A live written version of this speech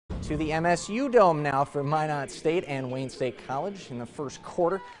to the MSU Dome now for Minot State and Wayne State College in the first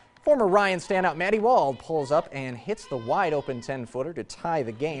quarter. Former Ryan standout Maddie Wald pulls up and hits the wide-open 10-footer to tie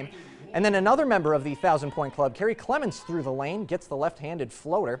the game. And then another member of the 1,000-point club, Carrie Clements, through the lane, gets the left-handed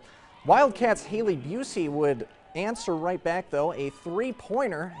floater. Wildcats' Haley Busey would answer right back, though, a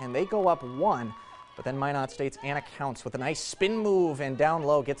three-pointer, and they go up one. But then Minot State's Anna Counts with a nice spin move and down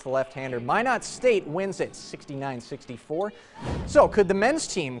low gets the left-hander. Minot State wins it 69-64. So could the men's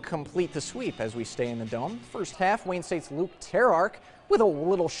team complete the sweep as we stay in the Dome? First half, Wayne State's Luke Terark with a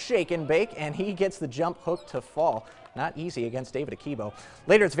little shake and bake, and he gets the jump hook to fall. Not easy against David Akibo.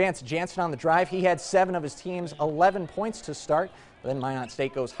 Later, it's Vance Jansen on the drive. He had 7 of his team's 11 points to start. Then Minot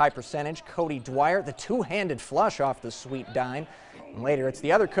State goes high percentage. Cody Dwyer, the two-handed flush off the sweet dime. And later, it's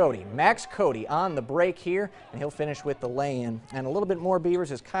the other Cody, Max Cody, on the break here, and he'll finish with the lay-in. And a little bit more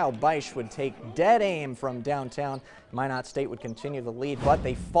Beavers as Kyle Beisch would take dead aim from downtown. Minot State would continue the lead, but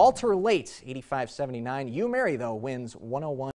they falter late, 85-79. UMary, though, wins 101.